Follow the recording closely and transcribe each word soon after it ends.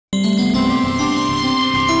என்ன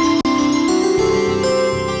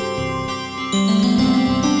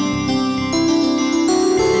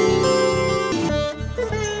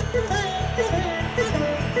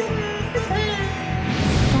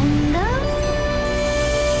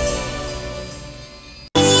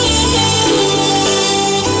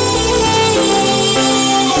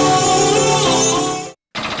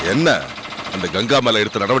அந்த கங்கா மேல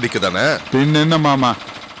எடுத்த நடவடிக்கை தானே? பின் என்ன மாமா,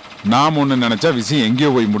 நாம் ஒண்ணு நினைச்சா விஷயம் எங்கேயோ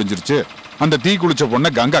போய் முடிஞ்சிருச்சு. அந்த தீ குளிச்ச பொண்ண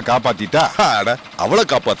கங்கா காப்பாத்திட்டா. அவளை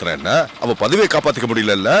காப்பாத்துற என்ன, அவ பதவியை காப்பாத்திக்க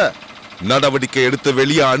முடியல. நடவடிக்கை எடுத்து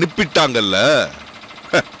வெளியே அனுப்பிட்டாங்கல்ல,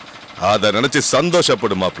 அத நினைச்சு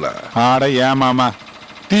சந்தோஷப்படுமாப்ல. ஆட ஏன் மாமா,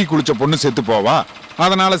 தீ குளிச்ச பொண்ணு செத்து போவா,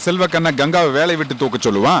 அதனால செல்வக்கண்ண கங்காவை வேலை விட்டு தூக்க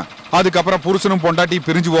சொல்லுவான். அதுக்கப்புறம் புருஷனும் பொண்டாட்டி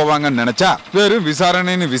பிரிஞ்சு போவாங்கன்னு நினைச்சா வெறும்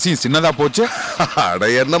விசாரணைன்னு விஷயம் சின்னதா போச்சு.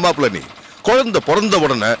 அட என்ன மாப்ள, நீ குழந்தை பிறந்த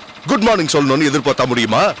உடனே குட் மார்னிங் சொல்லணும்னு எதிர்பார்த்தா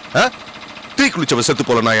முடியுமா? தீ குளிச்சவ செத்து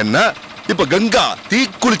போலனா என்ன, இப்ப கங்கா தீ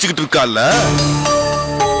குளிச்சுக்கிட்டு இருக்கால.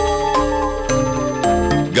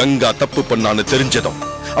 கங்கா தப்பு பண்ணான்னு தெரிஞ்சதும்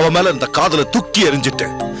அவ மேல இந்த காதல தூக்கி எறிஞ்சிட்டு,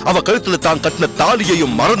 அவ கழுத்துல தான் கட்டின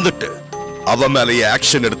தாலியையும் மறந்துட்டு அவ மேலேயே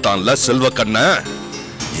ஆக்ஷன் எடுத்தான்ல செல்வக்கண்ண.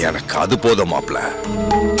 எனக்கு அது போதும் மாப்ள.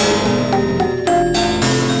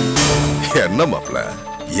 என்ன மாப்ள,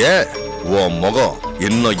 ஏன் உன் முகம்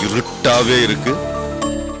இன்னும் இருட்டாவே இருக்கு?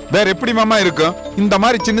 வேற எப்படி மாமா இருக்கும்? இந்த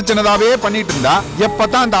மாதிரி சின்ன சின்னதாவே பண்ணிட்டு இருந்தா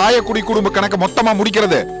எப்பதான் அந்த ஆயக்குடி குடும்ப கணக்க மொத்தமா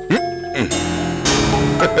முடிக்கிறது?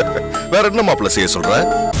 வேற என்ன மாப்ள செய்ய சொல்ற?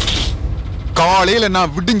 காலையில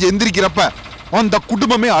நான் விடிஞ்சு எந்திரிக்கிறப்ப அந்த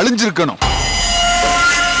குடும்பமே அழிஞ்சிருக்கணும்.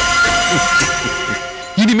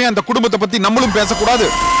 இனிமே அந்த குடும்பத்தை பத்தி நம்மளும் பேசக்கூடாது,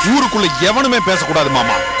 ஊருக்குள்ள எவனுமே பேசக்கூடாது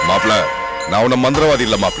மாமா. மாப்ள, நான் உன்ன மந்திரவாதி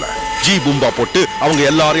இல்ல மாப்ள. ஜி பூம்பா போட்டு அவங்க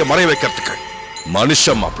எல்லாரையும் மறைய வைக்கிறதுக்கு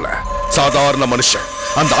மனுஷன் மாப்ள, சாதாரண மனுஷன்.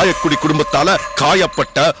 அந்த ஆயக்குடி குடும்பத்தால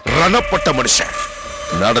காயப்பட்ட ரணப்பட்ட மனுஷன்.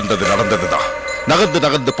 நடந்தது நடந்ததுதான். நகர்ந்து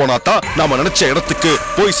நகர்ந்து போனாதான் நாம நினைச்ச இடத்துக்கு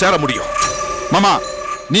போய் சேர முடியும். மாமா,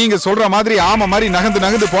 நீங்க சொல்ற மாதிரி ஆமா மாதிரி நகர்ந்து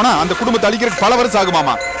நகர்ந்து போனா அந்த குடும்பத்தை அழிக்கிறதுக்கு பல வருஷம் ஆகும்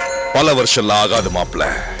மாமா. பல வருஷம் ஆகாது மாப்ள,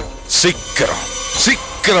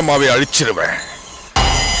 சீக்கிரமாவே அழிச்சிருவேன்.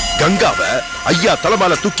 கங்காவை ஐயா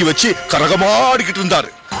தலைமையில தூக்கி வச்சு கரகமாடிக்கிட்டு இருந்தாரு.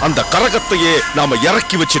 அந்த கரகத்தையே நாம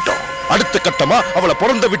இறக்கி வச்சிட்டோம். அடுத்த கட்டமா அவளை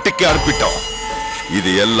பிறந்த வீட்டுக்கு அனுப்பிட்டோம். இது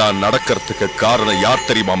எல்லாம் நடக்கிறதுக்கு காரணம் யார்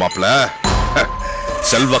தெரியுமா மாப்ள?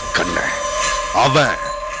 செல்வக்கண்ண. அவன்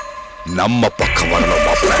நம்ம பக்கம் வரணும்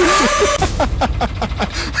மாப்ள.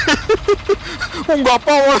 உங்க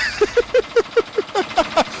அப்பாவோட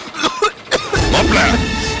மாப்ள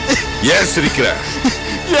ஏன் சிரிக்கிற?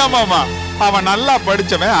 ஏன் மாமா, அவன் நல்லா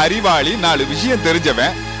படிச்சவன், அறிவாளி, 4 விஷயம்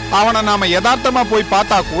தெரிஞ்சவன். அவனை நாம யதார்த்தமா போய்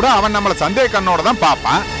பார்த்தா கூட அவன் நம்மள சந்தேக கண்ணோட தான்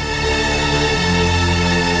பார்ப்பான்.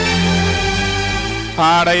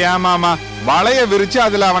 ஆடையா மாமா, வளைய விரிச்சு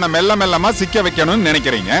அதுல அவனை மெல்ல மெல்லமா சிக்க வைக்கணும்னு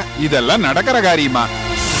நினைக்கிறீங்க. இதெல்லாம் நடக்கிற காரியமா?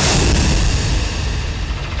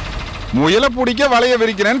 முயலை பிடிக்க வளைய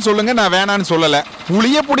விரிக்கிறேன்னு சொல்லுங்க, நான் வேணான்னு சொல்லல.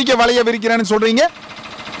 புளிய பிடிக்க வளைய விரிக்கிறேன்னு சொல்றீங்க.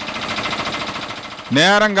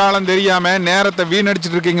 நேரங்காலம் தெரியாம நேரத்தை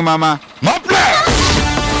வீணடிச்சிட்டு இருக்கீங்க மாமா. மாப்ள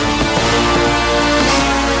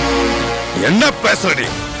என்ன பேசுறடி?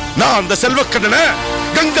 நான் அந்த செல்வக்கண்ணன,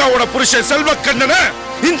 கங்காவோட புருஷன் செல்வக்கண்ணன,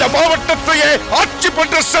 இந்த மாவட்டத்தையே ஆட்சி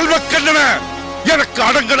பண்ற செல்வக்கண்ணன எனக்கு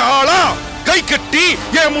அடங்கின ஆளா கை கட்டி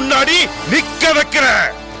என் முன்னாடி நிக்க வைக்கிற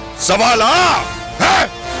சவாலா?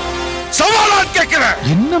 சவாலா கேட்கிற?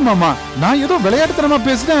 என்ன மாமா, நான் ஏதோ விளையாட்டுத்தனமா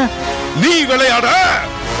பேசுறேன். நீ விளையாட,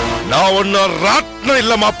 நான் ஒன்ன ராட்னம்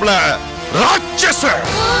இல்ல மாப்ள, ராட்சச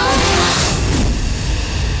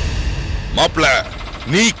மாப்ள.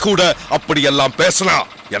 நீ கூட அப்படி எல்லாம் பேசலாம்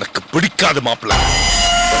எனக்கு பிடிக்காது மாப்ள.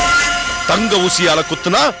 தங்க ஊசியால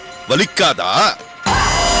குத்துனா வலிக்காதா?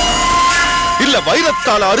 இல்ல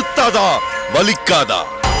வைரத்தால அறுத்தாதா வலிக்காதா?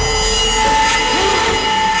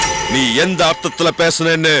 நீ எந்த அர்த்தத்துல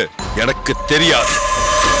பேசுனேன்னு எனக்கு தெரியாது.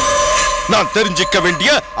 நான் தெரிஞ்சிக்க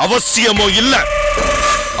வேண்டிய அவசியமோ இல்ல.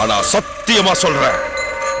 ஆனா சத்தியமா சொல்றேன்,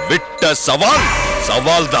 விட்ட சவால்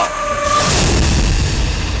சவால் தான்.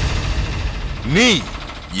 நீ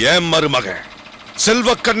ஏன் மருமக,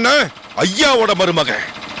 செல்வக்கண்ண ஐயாவோட மருமக.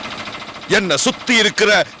 என்ன சுத்தி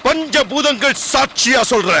இருக்கிற பஞ்சபூதங்கள் சாட்சியா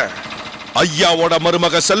சொல்ற. ஐயாவோட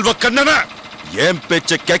மருமக செல்வக்கண்ணன ஏன்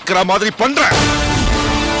பேச்ச கேட்கிற மாதிரி பண்ற.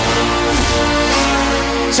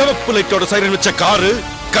 சிவப்பு லைட்டோட சைரன் வச்ச காரு,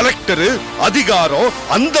 கலெக்டரு, அதிகாரம்,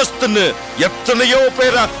 அந்தஸ்துன்னு எத்தனையோ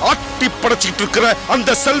பேரை ஆட்டி படைச்சிட்டு இருக்கிற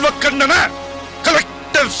அந்த செல்வக்கண்ணன,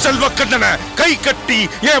 கலெக்டர் செல்வக்கண்ணன கை கட்டி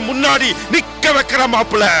ஏன் முன்னாடி நிக்க வைக்கிற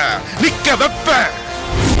மாப்பிள. நிக்க வைப்ப,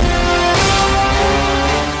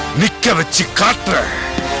 நிக்க வச்சு காட்டுற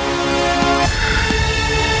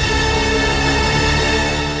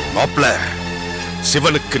மாப்பிள.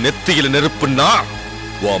 சிவனுக்கு நெத்தியில நெருப்புன்னா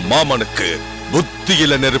உன் மாமனுக்கு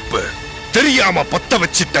புத்தியில நெருப்பு. தெரியாம பத்த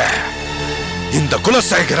வச்சிட்ட. இந்த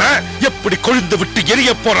குலசேகர எப்படி கொழுந்து விட்டு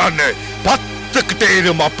எரிய போறான்னு பார்த்துக்கிட்டே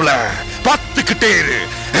இரு மாப்பிள, பார்த்துக்கிட்டே இரு.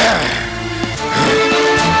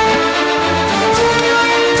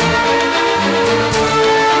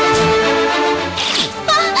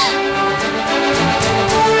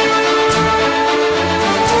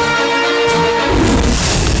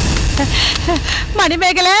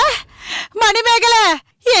 மணிமேகலை, மணிமேகலை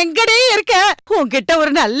எங்கடி இருக்க? உன்கிட்ட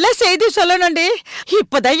ஒரு நல்ல செய்தி சொல்லணும்டி.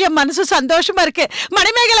 இப்பதான் என் மனசு சந்தோஷமா இருக்கு.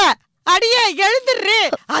 மணிமேகலை, அடியே எழுந்துரு.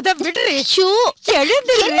 அத விடுறி,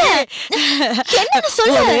 எழுந்துரு.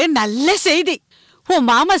 ஒரு நல்ல செய்தி. உன்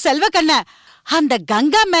மாமா செல்வக்கண்ண அந்த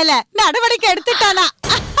கங்கா மேல நடவடிக்கை எடுத்துட்டானா?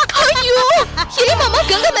 ஐயோ, மாமா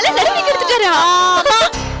கங்கா மேல நடவடிக்கை எடுத்துட்டாரா?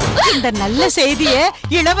 இந்த நல்ல செய்திய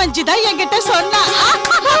இளவஞ்சிதான் என்கிட்ட சொன்னா.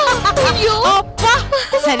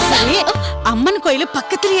 சரி சரி, அம்மன் கோயில்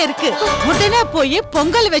பக்கத்துலயே இருக்கு. உடனே போய்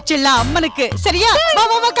பொங்கல் வச்சிடலாம் அம்மனுக்கு. சரியா?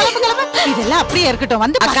 கிளம்பு கிளம்பு. இதெல்லாம் அப்படியே இருக்கட்டும்.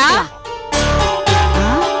 வந்து அக்கா.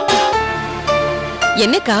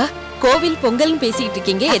 என்னக்கா கோவில் பொங்கல் பேசிட்டு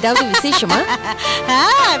இருக்கீங்க? ஏதாவது விசேஷமா?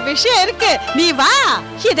 விஷயம் இருக்கு, நீ வா.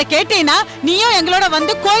 இத கேட்டீனா நீயும் எங்களோட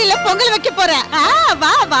வந்து கோயில்ல பொங்கல் வைக்க போற.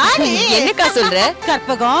 வா வா. என்னக்கா சொல்ற?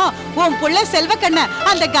 கற்பகம், உன் புள்ள செல்வக்கண்ண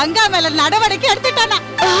அந்த கங்கா மேல நடவடிக்கை எடுத்துட்டானா.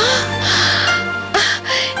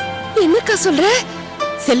 என்னக்கா சொல்ற?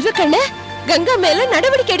 செல்வக்கண்ண கங்கா மேல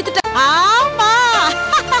நடவடிக்கை எடுத்துட்டா? ஆமா,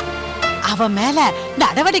 அவ மேல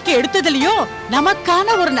நடவடிக்கை எடுத்ததுலயும்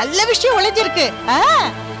நமக்கான ஒரு நல்ல விஷயம் ஒளிஞ்சிருக்கு.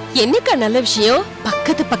 என்னக்கா நல்ல விஷயம்?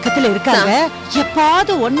 பக்கத்துல இருக்காங்க,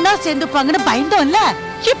 எப்பாவது ஒன்னா சேர்ந்துப்பாங்கன்னு பயந்தோம்ல.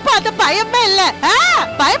 இப்ப அது பயமே இல்ல.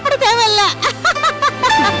 பயப்பட தேவையில்ல.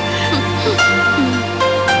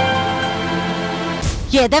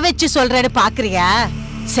 எதை வச்சு சொல்றேன்னு பாக்குறியா?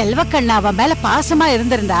 செல்வக்கண்ணா அவ மேல பாசமா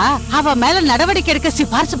இருந்திருந்தா அவ மேல நடவடிக்கை எடுக்க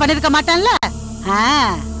சிபாரிசு பண்ணிருக்க மாட்டான்ல.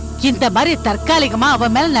 இந்த மாதிரி தற்காலிகமா அவ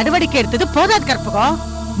மேல நடவடிக்கை எடுத்தது போதாது கற்பகம்.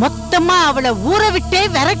 மொத்தமா அவளை ஊற விட்டே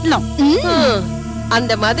விரட்டணும்.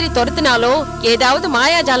 அந்த மாதிரி துரத்தினாலும் ஏதாவது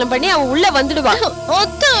மாயாஜாலம் பண்ணி அவன் உள்ள வந்துடுவா.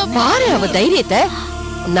 பாரு அவ தைரியத்தை.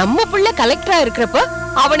 நம்ம புள்ள கலெக்டரா இருக்கிறப்ப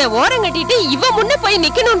அவனை ஓரம் கட்டிட்டு இவ முன்ன போய்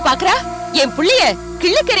நிக்கணும்னு பாக்குறா. என் புள்ளைய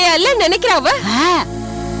கிள்ளக்கரையா இல்ல நினைக்கிறாவ.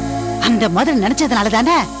 அந்த மாதிரி நினைச்சதுனால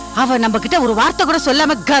தானே அவ நம்ம கிட்ட ஒரு வார்த்தை கூட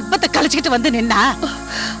சொல்லாம கர்ப்பத்தை கழிச்சுக்கிட்டு வந்து நின்னா.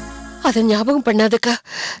 அத ஞாபகம் பண்ணாதக்கா.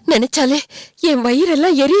 நினைச்சாலே என்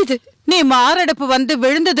வயிறெல்லாம் எரியுது. நீ மாரடைப்பு வந்து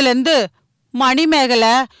விழுந்ததுல இருந்து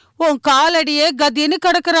மணிமேகலை உன் காலடியே கதின்னு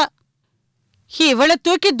கிடக்குறா. இவளை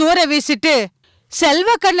தூக்கி தூர வீசிட்டு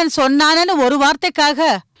செல்வக்கண்ணன் சொன்னானன்னு ஒரு வார்த்தைக்காக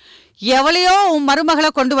எவளையோ உன் மருமகளை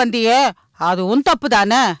கொண்டு வந்தியே, அதுவும்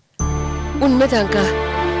தப்புதானே? உண்மைதாங்கா.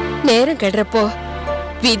 நேரம் கெடுறப்போ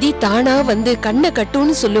விதி தானா வந்து கண்ணை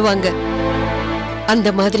கட்டுன்னு சொல்லுவாங்க. அந்த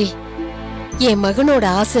மாதிரி என் மகனோட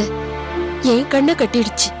ஆசை என் கண்ணை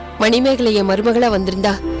கட்டிடுச்சு. மணிமேகலை என் மருமகளா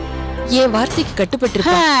வந்திருந்தா என் வார்த்தைக்கு கட்டுப்பட்டு.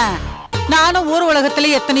 நானும் ஊர் உலகத்துல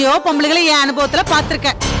எத்தனையோ பொம்பளைகளை என் அனுபவத்துல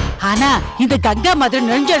பாத்திருக்கேன். ஆனா இந்த கங்கா மாதிரி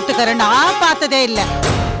நெஞ்செடுத்துக்கிற நான் பார்த்ததே இல்ல.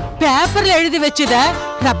 பேப்பர்ல எழுதி வச்சத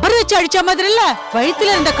ரப்பர் வச்சு அழிச்ச மாதிரி இல்ல,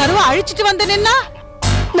 வயித்துல இருந்த கருவை அழிச்சிட்டு வந்து நின்னா.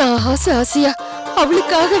 நான் ஆசையா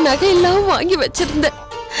அவளுக்காக நகையெல்லாம் வாங்கி வச்சிருந்தேன்.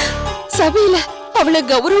 சபையில அவளை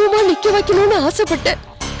கௌரவமா நிக்க வைக்கணும்னு ஆசைப்பட்டேன்.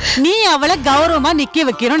 நீ அவளை கௌரவமா நிக்க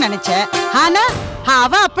வைக்கணும்னு நினைச்ச, ஆனா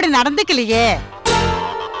அவ அப்படி நடந்துக்கலையே.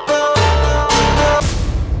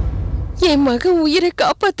 என் மகன் உயிரை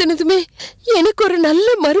காப்பாத்தினதுமே எனக்கு ஒரு நல்ல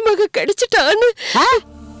மருமக கிடைச்சிட்டான்னு.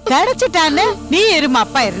 கிடைச்சிட்டான்னு நீ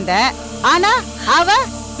இருமாப்பா இருந்த, ஆனா அவ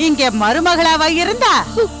இங்க மருமகளாவா இருந்தா?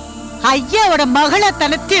 ஐயாவோட மகளை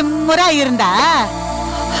தன திமுறா இருந்தா.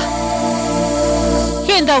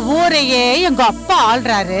 இந்த ஊரையே எங்க அப்பா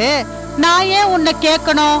ஆள்றாரு, நான் ஏன் உன்னை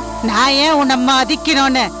கேட்கணும், நான் ஏன் உன்னை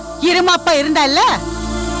மதிக்கணும்னு இருமாப்பா இருந்தால.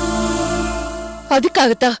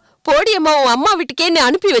 அதுக்காகத்தான் போடியம்மா உன் அம்மா வீட்டுக்கே என்ன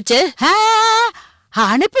அனுப்பி வச்சேன்.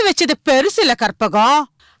 அனுப்பி வச்சது பெருசு இல்ல கற்பகம்,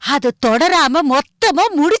 அது தொடராம மொத்தமா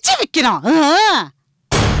முடிச்சு வைக்கணும்.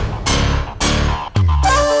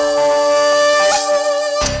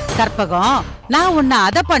 கற்பகம், நான் உன்னை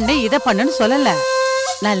அதை பண்ணு இதை பண்ணுன்னு சொல்லல.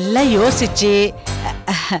 நல்லா யோசிச்சு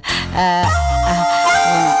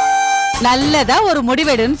நல்லதா ஒரு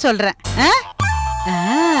முடிவெடுன்னு சொல்றேன்.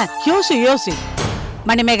 யோசி யோசி.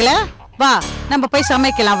 மணிமேகலை வா, நம்ம போய்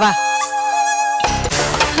சமைக்கலாம் வா.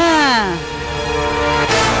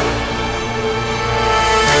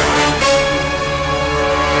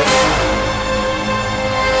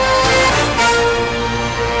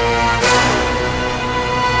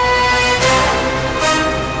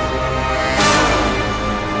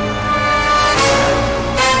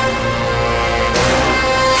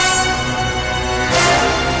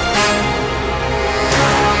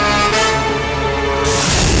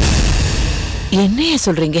 என்னைய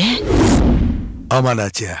சொல்றீங்க? ஆமா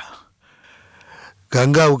நாச்சியா,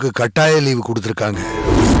 கங்காவுக்கு கட்டாய லீவு கொடுத்திருக்காங்க.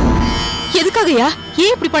 எதுக்காகயா?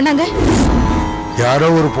 ஏன் இப்படி பண்ணாங்க? யாரோ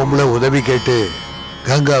ஒரு பொம்பளை உதவி கேட்டு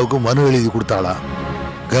கங்காவுக்கு மனு எழுதி கொடுத்தாளா.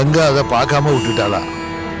 கங்கா அதை பார்க்காம விட்டுட்டாளா.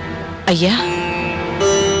 ஐயா,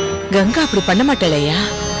 கங்கா அப்படி பண்ண மாட்டாளையா?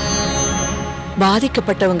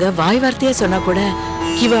 பாதிக்கப்பட்டவங்க வாய் வார்த்தையா சொன்னா கூட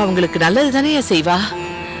இவ அவங்களுக்கு நல்லது தானே செய்வா.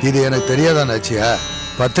 இது எனக்கு தெரியாதா நாச்சியா?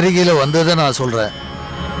 பத்திரிகையில வந்ததை நான் சொல்றேன்.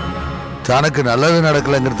 தனக்கு நல்லது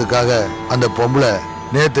நடக்கலங்கிறதுக்காக அந்த பொம்பளை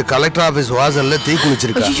நேத்து கலெக்டர் ஆபீஸ் வாசல்ல தீ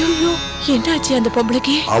குளிச்சிருக்கா. என்னாச்சு அந்த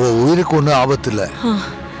பொம்பளைக்கு? அவ உயிருக்கு ஒன்னும் ஆபத்து இல்ல.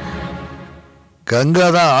 கங்கா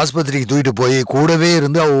தான் ஆஸ்பத்திரிக்கு தூக்கிட்டு போய் கூடவே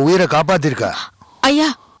இருந்து அவ உயிரை காப்பாத்திருக்கா. ஐயா,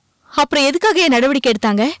 அப்புறம் எதுக்காக நடவடிக்கை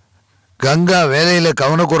எடுத்தாங்க? கங்கா வேலையில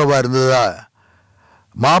கவனக்குறைவா இருந்ததா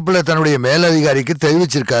மாப்பிள்ளை தன்னுடைய மேலதிகாரிக்கு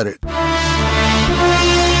தெரிவிச்சிருக்காரு.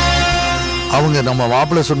 அவங்க நம்ம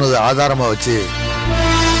மாப்பிள்ளை சொன்னது ஆதாரமா வச்சு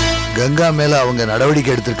கங்கா மேல அவங்க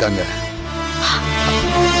நடவடிக்கை எடுத்திருக்காங்க.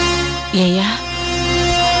 ஏயா,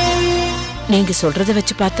 நீங்க சொல்றத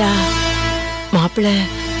வச்சு பார்த்தா மாப்பிள்ளை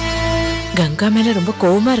கங்கா மேல ரொம்ப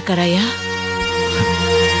கோவமா இருக்காராயா?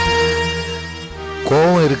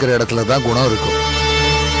 கோவம் இருக்கிற இடத்துல தான் குணம் இருக்கும்.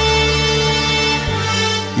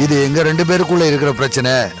 இது எங்க 2 பேருக்குள்ள இருக்கிற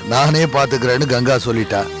பிரச்சனை, நானே பாத்துக்கிறேன்னு கங்கா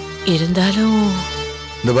சொல்லிட்டா. இருந்தாலும்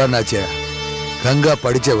இந்த பாரு நாச்சியா, கங்கா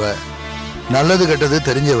படிச்சவ, நல்லது கெட்டது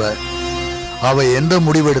தெரிஞ்சவ. அவ எந்த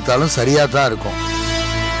முடிவு எடுத்தாலும் சரியா தான் இருக்கும்.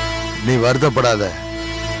 நீ வருத்தப்படாத.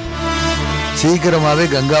 சீக்கிரமாவே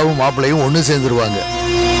கங்காவும் மாப்பிள்ளையும் ஒண்ணு சேர்ந்துருவாங்க.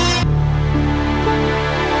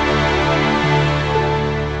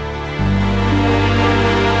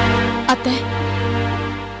 அத்தை,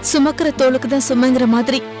 சுமக்கிற தோளுக்கு தான் சுமங்கிற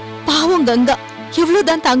மாதிரி பாவம் கங்கா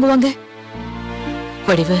எவ்வளவுதான் தாங்குவாங்க?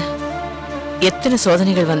 வடிவு, எத்தனை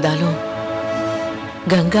சோதனைகள் வந்தாலும்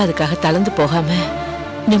கங்கா அதுக்காக தளர்ந்து போகாம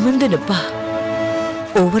நிமிர்ந்து நிப்பா.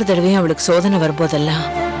 ஒவ்வொரு தடவையும் அவளுக்கு சோதனை வரும்போதெல்லாம்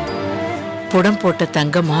புடம் போட்ட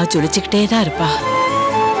தங்கமா ஜொலிச்சுக்கிட்டே தான் இருப்பா.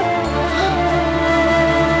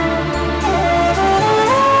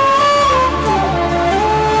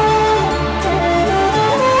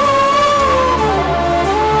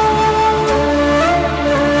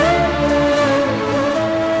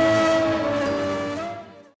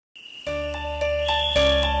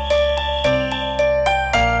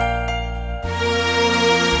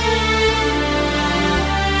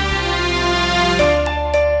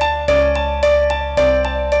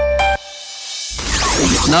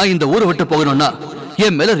 நான் இந்த ஊரை விட்டு போகணும்னா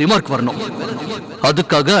என் மேல ரிமார்க் வரணும்.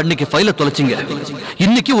 அதுக்காக அன்னைக்கு ஃபைல தொலைச்சிங்க,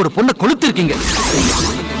 இன்னைக்கு ஒரு பொண்ணை கொளுத்திருக்கீங்க.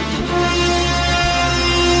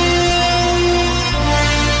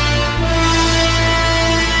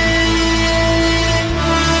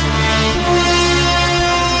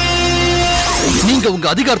 நீங்க உங்க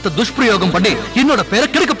அதிகாரத்தை துஷ்பிரயோகம் பண்ணி என்னோட பேரை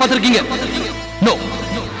கெடுக்க பார்த்திருக்கீங்க. நோ,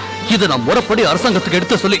 இதை நான் முறைப்படி அரசாங்கத்துக்கு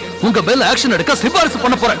எடுத்து சொல்லி உங்க மேல ஆக்ஷன் எடுக்க சிபாரிசு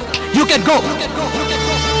பண்ண போறேன். You can go.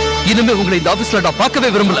 இனிமே உங்களை இந்த ஆபீஸ்ல நான்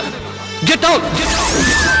பார்க்கவே விரும்பல. Get out.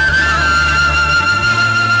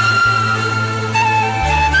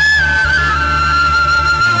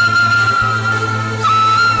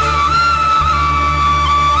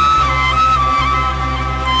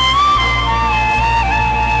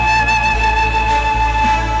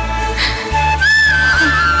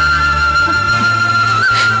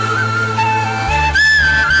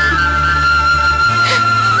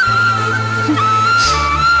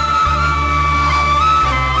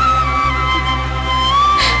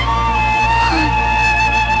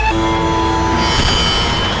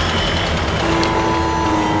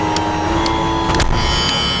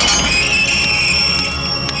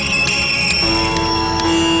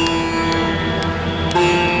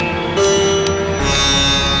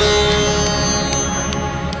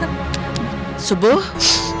 சுபு,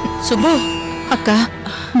 சுபு அக்கா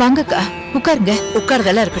வாங்கக்கா, உட்காருங்க.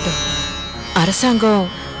 உட்கார்தெல்லாம் இருக்கட்டும். அரசாங்கம்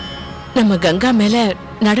நம்ம கங்கா மேல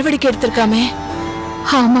நடவடிக்கை எடுத்திருக்காமே?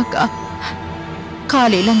 ஆமாக்கா,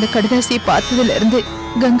 காலையில அந்த கடிதாசியை பார்த்ததுல இருந்து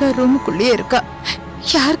கங்கா ரூமுக்குள்ளேயே இருக்கா,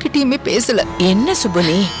 யார்கிட்டயுமே பேசல. என்ன சுபு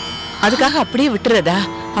நீ அதுக்காக அப்படியே விட்டுறதா?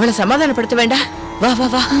 அவளை சமாதானப்படுத்த வேண்டாம். வா வா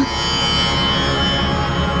வா.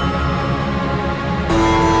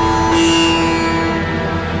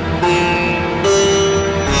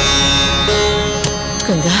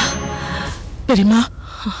 கங்கா, பெரியம்மா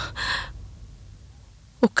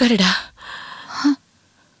உட்காருடா.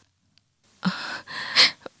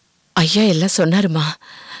 ஐயா எல்லாம் சொன்னாருமா.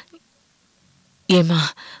 ஏமா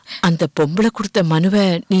அந்த பொம்பளை கொடுத்த மனுவை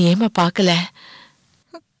நீ ஏமா பார்க்கல?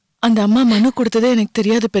 அந்த அம்மா மனு கொடுத்ததே எனக்கு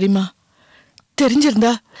தெரியாது பெரியம்மா.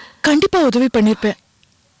 தெரிஞ்சிருந்தா கண்டிப்பா உதவி பண்ணிருப்பேன்.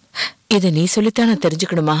 இதை நீ சொல்லித்தான் நான்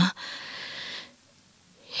தெரிஞ்சுக்கணுமா?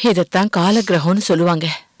 இதத்தான் காலகிரகம்னு சொல்லுவாங்க.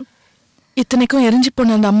 இத்தனைக்கும் எரிஞ்சு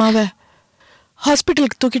போன அந்த அம்மாவை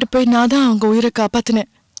ஹாஸ்பிட்டலுக்கு தூக்கிட்டு போய் நான் தான் அவங்க உயிரை காப்பாத்தினேன்.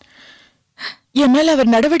 என் மேல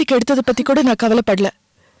அவர் நடவடிக்கை எடுத்ததை பத்தி கூட நான் கவலைப்படல.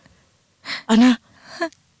 ஆனா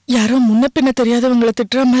யாரோ முன்ன பின்ன தெரியாதவங்களை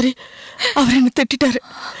திட்டுற மாதிரி அவர் என்ன திட்டாரு.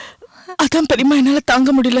 அதான் பெரியம்மா என்னால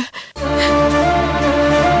தாங்க முடியல.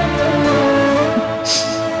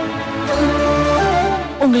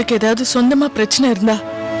 உங்களுக்கு ஏதாவது சொந்தமா பிரச்சனை இருந்தா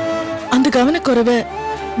அந்த கவனக்குறைவை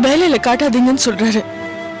வேலையில காட்டாதீங்கன்னு சொல்றாரு.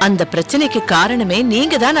 அந்த பிரச்சனைக்கு காரணமே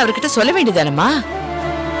நீங்க தான் அவர்கிட்ட சொல்ல வேண்டியதானம்மா.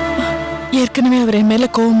 ஏற்கனவே அவர் என் மேல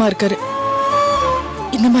கோவமா இருக்காரு.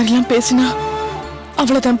 இந்த மாதிரிலாம் பேசினா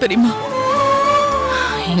அவ்வளவுதான் பெரியம்மா.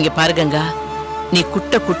 இங்க பாரு கங்கா, நீ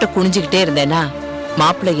குட்ட குட்ட குனிஞ்சுக்கிட்டே இருந்தேனா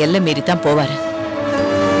மாப்பிள்ளை எல்லை மீறி தான் போவாரு.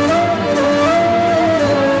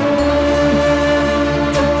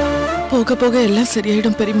 போக போக எல்லாம்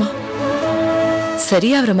சரியாயிடும் பெரியம்மா.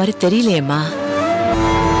 சரியாகிற மாதிரி தெரியலையேம்மா.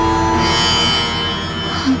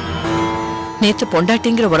 நேத்து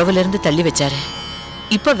பொண்டாட்டிங்கிற உறவுல இருந்து தள்ளி வச்சாரு,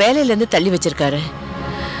 இப்ப வேலையில இருந்து தள்ளி வச்சிருக்காரு.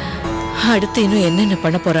 அடுத்து இன்னும் என்னென்ன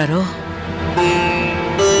பண்ண போறாரோ.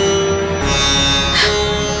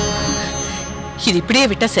 இது இப்படியே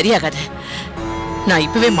விட்டா சரியாகாது. நான்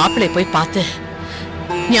இப்பவே மாப்பிள்ளை போய் பார்த்து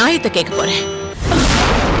நியாயத்தை கேட்க போறேன்.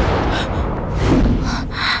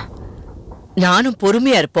 நானும்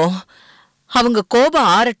பொறுமையா இருப்போம், அவங்க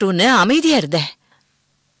கோபம் ஆறட்டும்னு அமைதியா இருந்தேன்.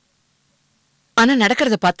 ஆனா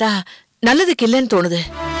நடக்கிறத பார்த்தா நல்லதுக்கு இல்லைன்னு தோணுது.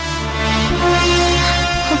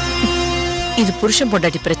 இது புருஷன்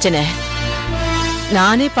பொண்டாட்டி பிரச்சனை.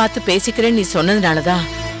 நானே பார்த்து பேசிக்கிறேன்னு நீ சொன்னதுனாலதான்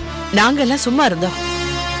நாங்க எல்லாம் சும்மா இருந்தோம்.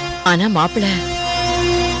 ஆனா மாப்பிள்ள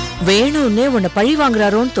வேணும்னே உன்னை பழி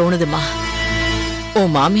வாங்குறாரோன்னு தோணுதுமா.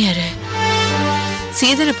 உன் மாமியாரு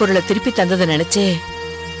சீதன பொருளை திருப்பி தந்ததை நினைச்சே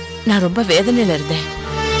நான் ரொம்ப வேதனையில இருந்தேன்.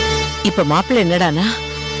 இப்ப மாப்பிள்ள என்னடானா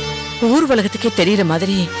ஊர் உலகத்துக்கே தெரியற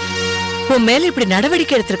மாதிரி உன் மேல இப்படி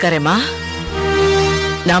நடவடிக்கை எடுத்திருக்காரேமா.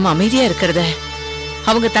 நாம அமைதியா இருக்கிறத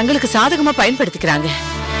அவங்க தங்களுக்கு சாதகமா பயன்படுத்திக்கிறாங்க.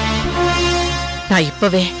 நான்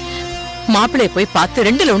இப்பவே மாப்பிள்ளைய போய் பார்த்து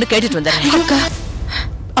ரெண்டுல ஒண்ணு கேட்டுட்டு வந்துடுறேன்.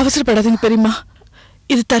 அவசரப்படாதீங்க பெரியம்மா,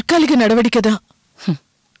 இது தற்காலிக நடவடிக்கை தான்.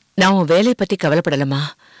 நான் உன் வேலையை பத்தி கவலைப்படலமா,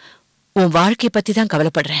 உன் வாழ்க்கையை பத்தி தான்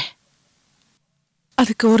கவலைப்படுறேன்.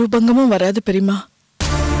 அதுக்கு ஒரு பங்கமும் வராது பெரியம்மா.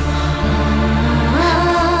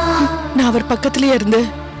 நான் அவர் பக்கத்திலேயே இருந்து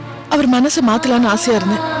அவர் மனசை மாத்தலான்னு ஆசையா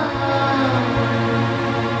இருந்தேன்.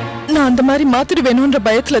 நான் அந்த மாதிரி மாத்திட்டு வேணும்ன்ற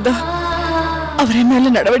பயத்துலதான் அவர் என்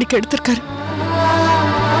மேல நடவடிக்கை எடுத்திருக்காரு.